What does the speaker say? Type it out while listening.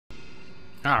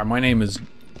Hi, my name is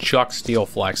Chuck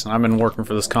Steelflex, and I've been working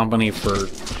for this company for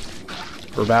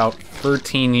about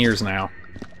 13 years now.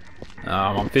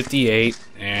 I'm 58,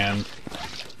 and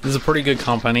this is a pretty good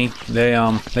company. They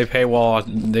pay well.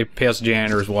 They pay us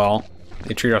janitors well.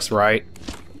 They treat us right.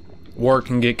 Work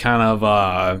can get kind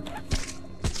of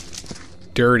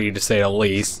dirty, to say the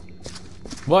least,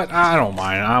 but I don't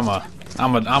mind.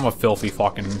 I'm a filthy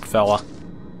fucking fella,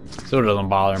 so it doesn't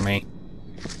bother me.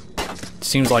 It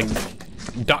seems like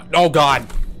oh god!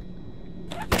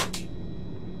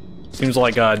 Seems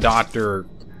like Dr.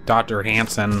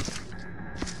 Hansen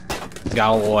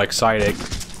got a little excited.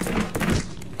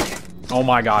 Oh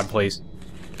my god, please.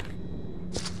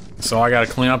 So I gotta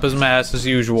clean up his mess as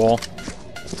usual.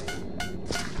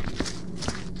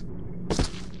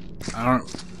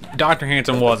 Dr.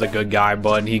 Hansen was a good guy,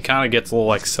 but he kind of gets a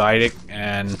little excited,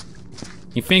 and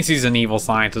he thinks he's an evil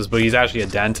scientist, but he's actually a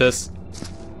dentist.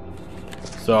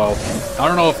 So I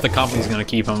don't know if the company's gonna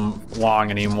keep him long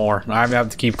anymore. I have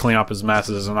to keep cleaning up his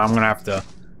messes, and I'm gonna have to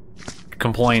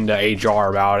complain to HR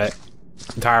about it.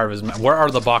 I'm tired of his where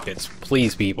are the buckets?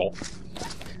 Please, people.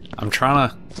 I'm trying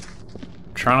to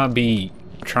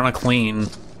clean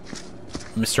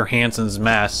Mr. Hansen's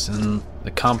mess, and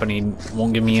the company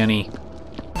won't give me any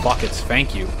buckets.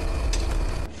 Thank you.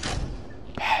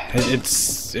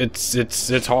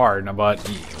 It's hard, but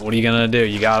what are you gonna do?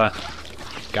 You gotta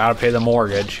pay the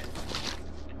mortgage,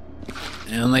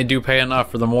 and they do pay enough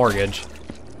for the mortgage.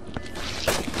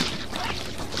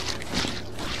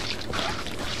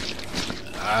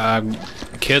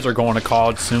 Kids are going to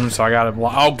college soon, so I gotta.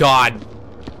 Oh god!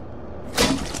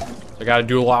 I gotta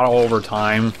do a lot of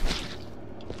overtime.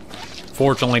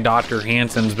 Fortunately, Dr.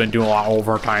 Hansen's been doing a lot of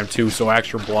overtime too, so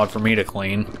extra blood for me to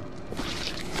clean.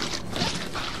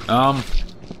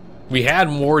 We had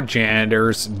more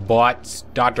janitors, but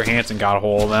Dr. Hansen got a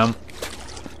hold of them.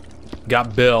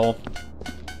 Got Bill,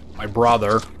 my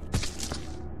brother.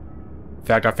 In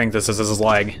fact, I think this is his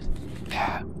leg.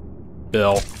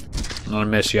 Bill, I'm gonna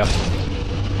miss you.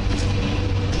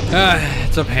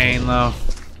 It's a pain though,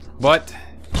 but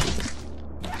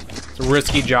it's a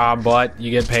risky job, but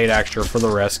you get paid extra for the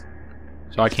risk,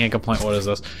 so I can't complain. What is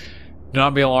this? Do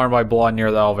not be alarmed by blood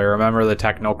near the elevator. Remember, the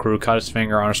techno crew cut his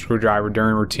finger on a screwdriver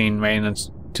during routine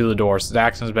maintenance to the doors. The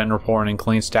accident has been reported, and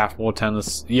clean staff will attend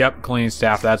this. Yep, clean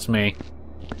staff, that's me.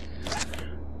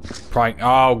 Probably.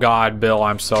 Oh god, Bill,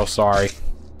 I'm so sorry.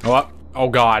 What? Oh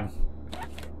god.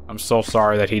 I'm so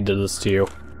sorry that he did this to you.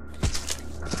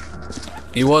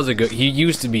 He was a good. He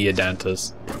used to be a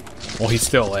dentist. Well, he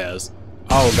still is.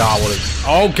 Oh god, what is...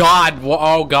 Oh god!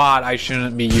 Oh god, I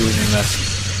shouldn't be using this.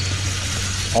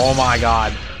 Oh my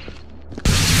god.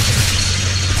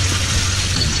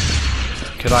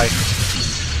 Could I...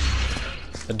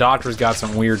 The doctor's got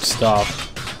some weird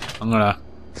stuff. I'm gonna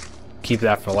keep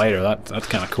that for later. That's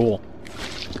kind of cool.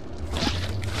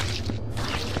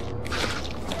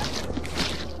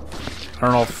 I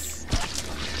don't know if...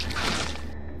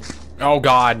 Oh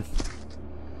god.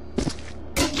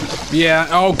 Yeah,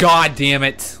 oh god damn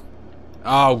it.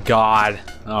 Oh god.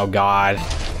 Oh god.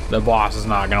 The boss is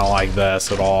not gonna like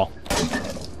this at all.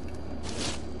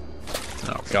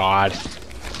 Oh god.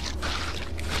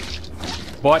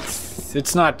 But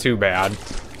it's not too bad.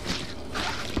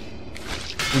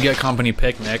 We get company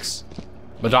picnics,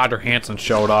 but Dr. Hansen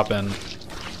showed up and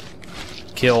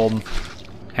killed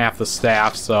half the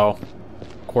staff, so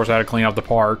of course I had to clean up the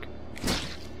park.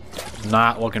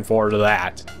 Not looking forward to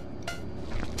that.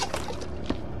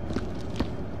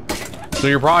 So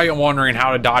you're probably wondering,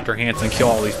 how did Dr. Hansen kill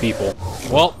all these people?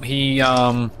 Well,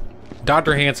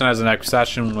 Dr. Hansen has an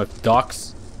obsession with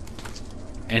ducks,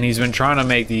 and he's been trying to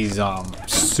make these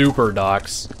super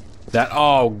ducks that,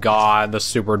 oh god, the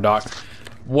super duck.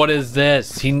 What is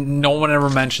this? No one ever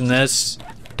mentioned this.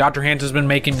 Dr. Hansen's been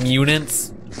making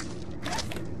mutants.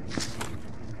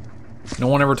 No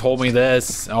one ever told me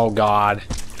this. Oh god.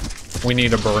 We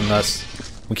need to burn this.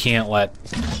 We can't let...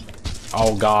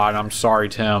 Oh god, I'm sorry,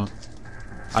 Tim.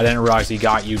 I didn't realize he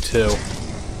got you too.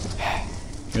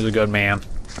 He's a good man.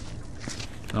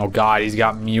 Oh god, he's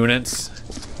got mutants.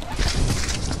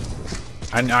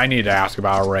 I need to ask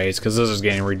about a raise, because this is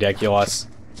getting ridiculous.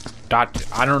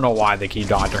 I don't know why they keep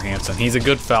Dr. Hansen. He's a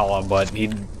good fella, but he...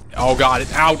 Oh god,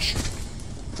 ouch!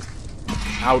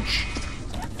 Ouch.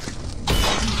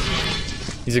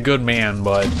 He's a good man,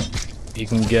 but he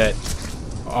can get...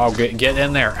 Oh, get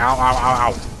in there. Ow, ow,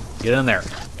 ow, ow. Get in there.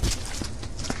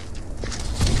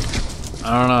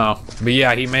 I don't know. But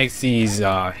yeah, he makes these,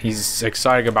 he's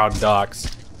excited about ducks.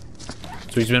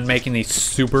 So he's been making these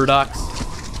super ducks.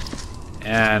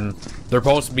 And they're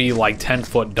supposed to be like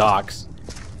 10-foot ducks.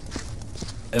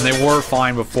 And they were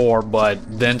fine before, but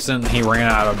Vincent, he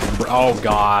ran out of... Oh,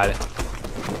 God.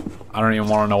 I don't even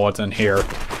want to know what's in here.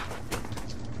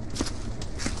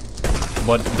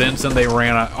 But Vincent, they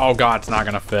ran out... Oh, God, it's not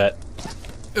going to fit.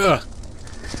 Ugh.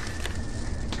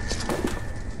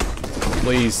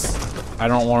 Please. I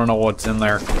don't want to know what's in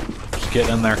there. Just get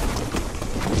in there.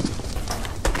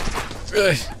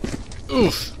 Ugh.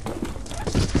 Oof.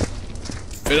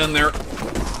 Fit in there.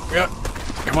 Yep.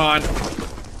 Come on.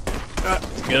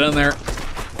 Get in there.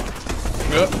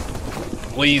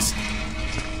 Please.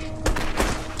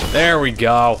 There we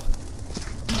go.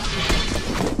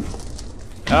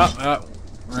 We're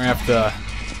gonna have to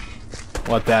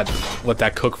let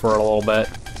that cook for a little bit.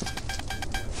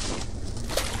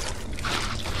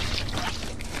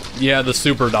 Yeah, the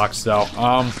super ducks though.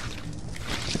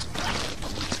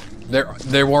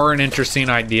 They were an interesting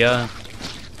idea.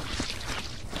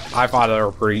 I thought they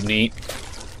were pretty neat.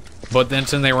 But then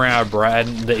since they ran out of bread,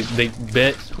 they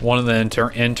bit one of the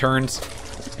interns,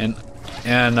 and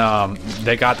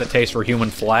they got the taste for human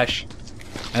flesh,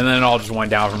 and then it all just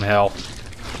went down from hell.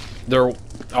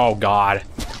 Oh God.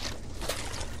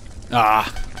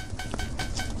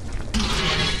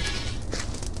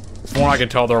 From what I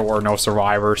could tell, there were no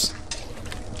survivors.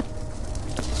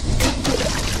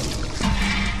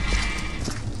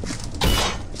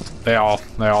 They all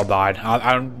died.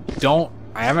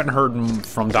 I haven't heard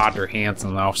from Dr.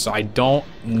 Hansen though, so I don't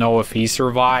know if he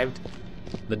survived.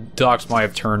 The ducks might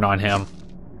have turned on him.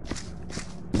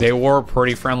 They were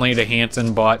pretty friendly to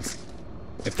Hansen, but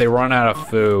if they run out of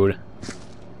food,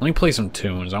 let me play some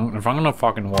tunes. If I'm gonna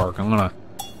fucking work, I'm gonna...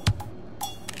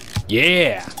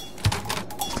 Yeah!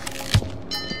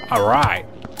 Alright.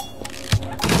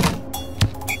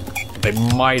 They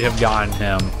might have gotten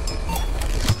him.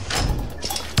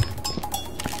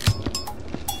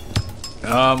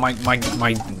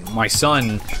 My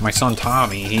son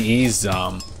Tommy, he's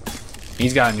got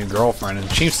a new girlfriend,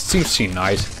 and she seems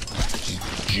nice. She's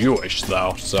Jewish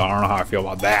though, so I don't know how I feel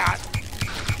about that.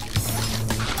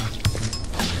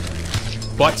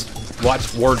 But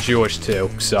we're Jewish too,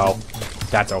 so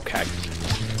that's okay.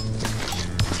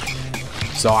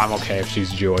 So I'm okay if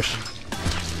she's Jewish.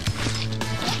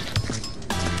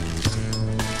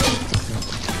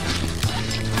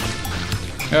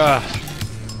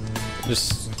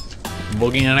 Just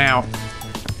boogieing out.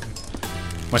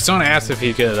 My son asked if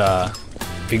he could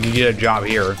get a job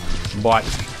here, but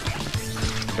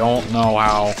don't know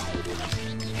how.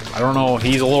 I don't know.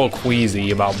 He's a little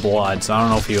queasy about blood, so I don't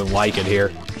know if he would like it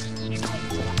here.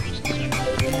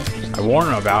 I warned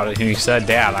him about it, and he said,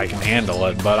 "Dad, I can handle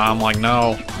it." But I'm like,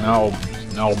 no,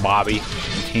 Bobby, you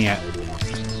can't.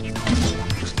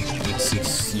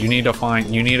 You need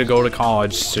to go to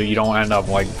college so you don't end up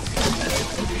like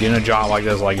getting a job like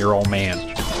this like your old man.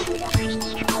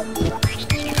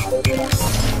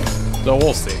 So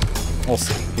we'll see. We'll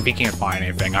see. If he can't find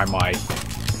anything, I might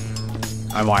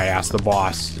ask the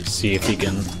boss to see if he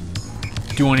can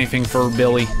do anything for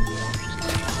Billy.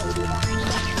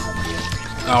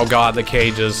 Oh God, the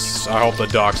cages. I hope the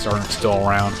ducks aren't still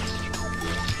around.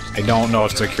 I don't know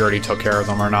if security took care of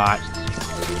them or not.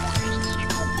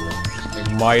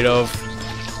 They might have.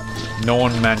 No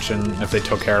one mentioned if they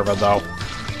took care of it though.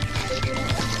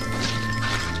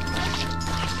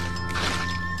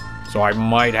 So I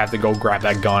might have to go grab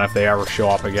that gun if they ever show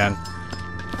up again.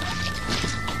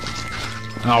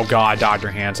 Oh God, Dr.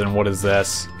 Hansen, what is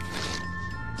this?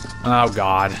 Oh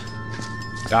God.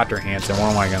 Dr. Hansen,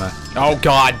 what am I gonna... Oh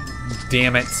God,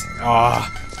 damn it. I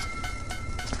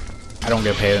don't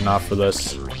get paid enough for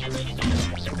this.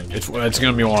 It's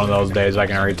gonna be one of those days, I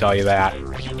can already tell you that.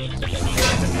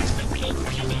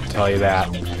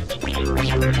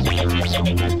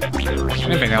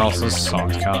 Anything else? This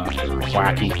song's kind of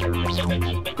wacky.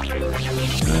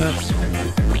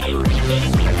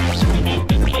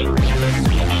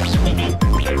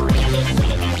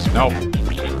 Nope.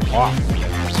 Oh.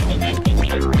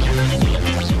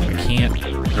 I can't.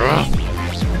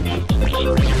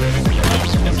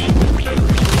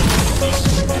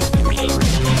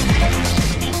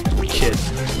 Kid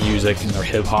music and their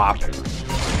hip hop.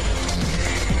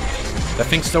 That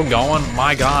thing's still going?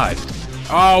 My God.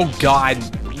 Oh God,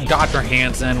 Dr.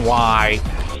 Hansen, why?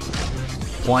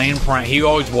 Playing prank. He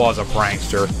always was a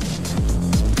prankster.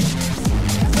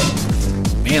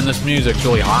 Man, this music's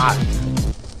really hot.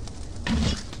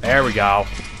 There we go.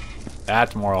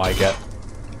 That's more like it.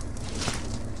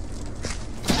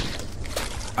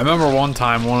 I remember one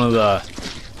time one of the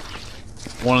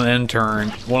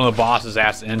bosses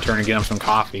asked the intern to get him some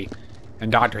coffee,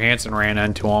 and Dr. Hansen ran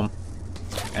into him,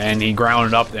 and he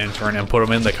grounded up the intern and put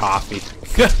him in the coffee.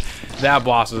 That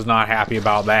boss was not happy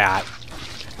about that.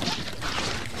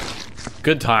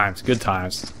 Good times, good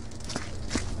times.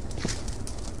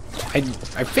 I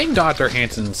think Dr.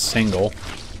 Hansen's single.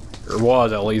 Or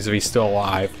was, at least, if he's still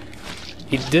alive.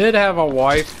 He did have a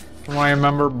wife, from what I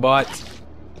remember, but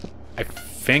I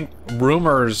think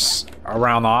rumors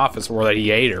around the office were that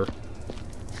he ate her.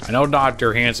 I know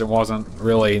Dr. Hansen wasn't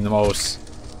really the most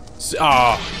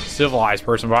civilized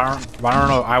person, but I don't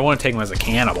know. I wouldn't take him as a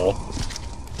cannibal.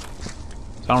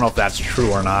 So I don't know if that's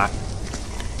true or not.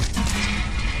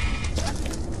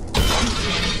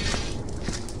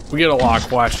 We get a lot of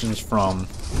questions from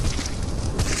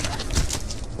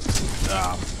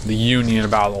the union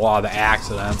about a lot of the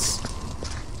accidents,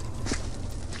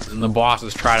 and the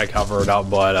bosses try to cover it up,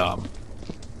 but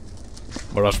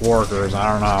us workers,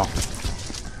 I don't know.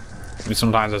 We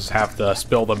sometimes just have to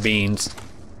spill the beans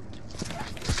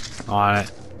on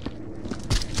it.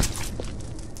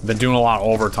 Been doing a lot of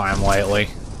overtime lately.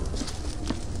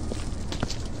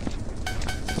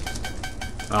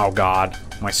 Oh god,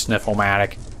 my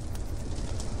sniffle-matic.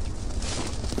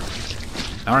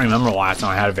 I don't remember the last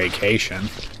time I had a vacation.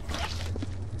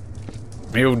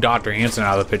 Maybe with Dr. Hansen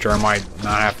out of the picture, I might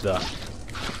not have to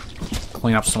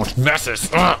clean up so much messes.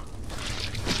 Ugh!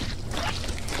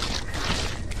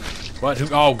 What?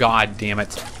 Oh god damn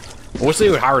it. I wish they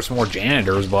would hire some more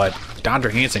janitors, but Dr.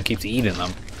 Hansen keeps eating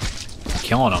them.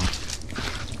 Killing them.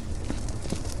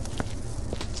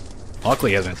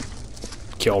 Luckily he hasn't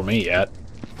killed me yet.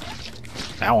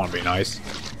 That would be nice.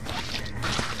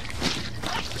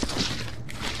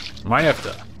 Might have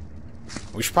to.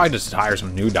 We should probably just hire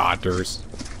some new doctors.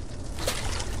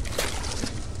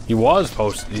 He was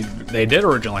supposed to, they did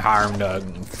originally hire him to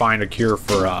find a cure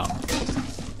for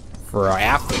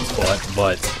athlete's foot,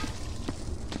 but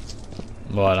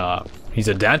he's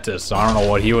a dentist, so I don't know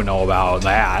what he would know about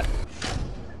that.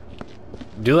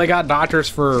 Do they got doctors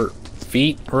for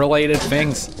feet-related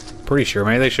things? Pretty sure.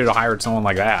 Maybe they should have hired someone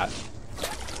like that.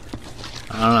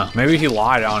 I don't know. Maybe he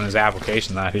lied on his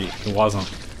application that he wasn't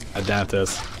a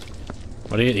dentist.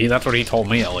 But that's what he told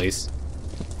me, at least.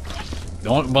 The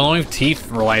only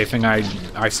teeth-related thing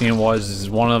I seen was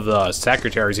one of the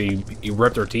secretaries. He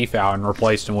ripped their teeth out and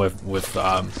replaced them with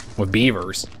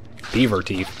beavers, beaver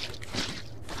teeth.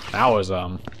 That was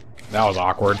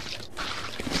awkward.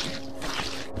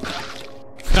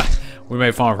 We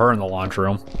made fun of her in the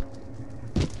lunchroom.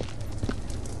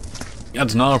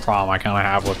 That's another problem I kind of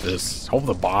have with this. Hope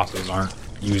the bosses aren't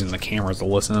using the cameras to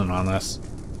listen in on this.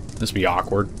 This would be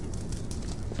awkward.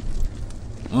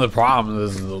 One of the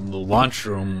problems is the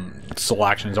lunchroom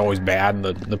selection is always bad, and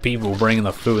the people who bring in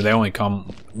the food, they only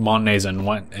come Mondays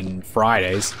and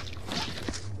Fridays.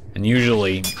 And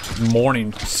usually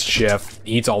morning shift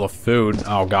eats all the food.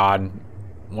 Oh god.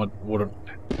 What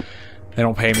they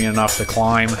don't pay me enough to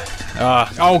climb.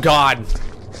 Oh god.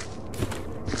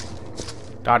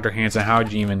 Dr. Hansen,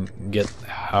 how'd you even get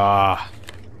what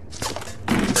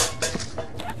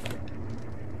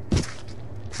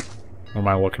am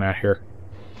I looking at here?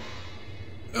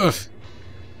 Ugh.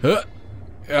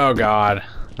 Oh god,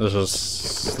 this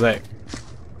is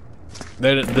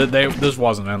this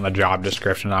wasn't in the job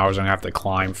description. I was gonna have to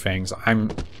climb things.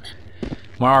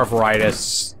 My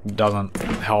arthritis doesn't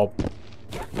help.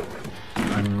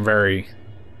 I'm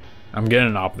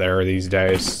getting up there these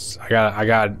days. I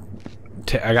gotta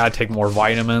take more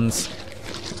vitamins,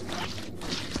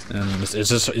 and it's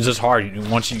just hard.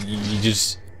 Once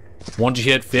you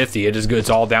hit 50, it's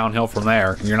all downhill from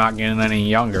there. You're not getting any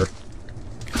younger.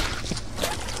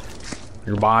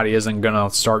 Your body isn't gonna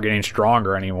start getting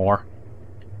stronger anymore.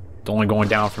 It's only going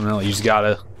down from there. You just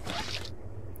gotta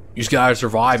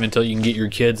survive until you can get your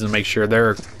kids and make sure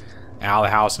they're out of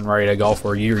the house and ready to go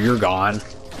for a year. You're gone.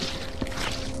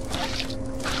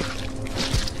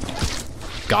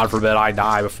 God forbid I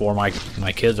die before my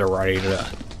kids are ready to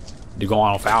go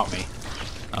on without me.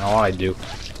 I don't know what I'd do.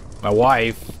 My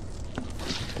wife,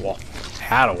 well,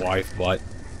 had a wife, but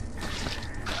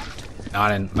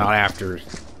not after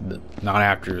the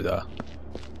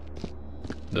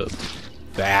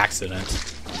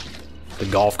accident, the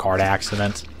golf cart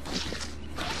accident.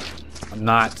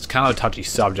 It's kind of a touchy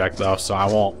subject though, so I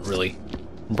won't really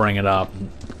bring it up.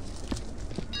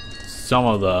 Some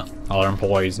of the other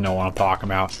employees know what I'm talking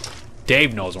about.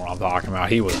 Dave knows what I'm talking about.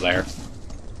 He was there.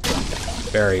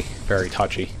 Very, very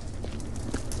touchy.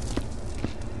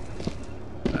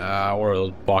 What are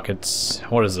those buckets?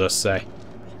 What does this say?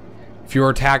 If you were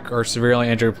attacked or severely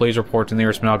injured, please report to the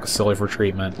nearest medical facility for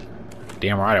treatment.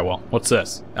 Damn right I will. What's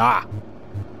this? Ah!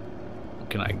 What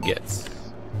can I get?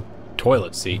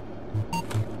 Toilet seat.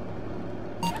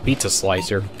 Pizza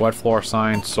slicer. Wet floor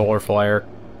sign. Solar flare.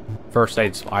 First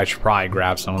aid. I should probably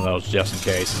grab some of those just in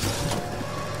case.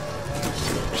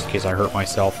 case I hurt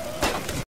myself.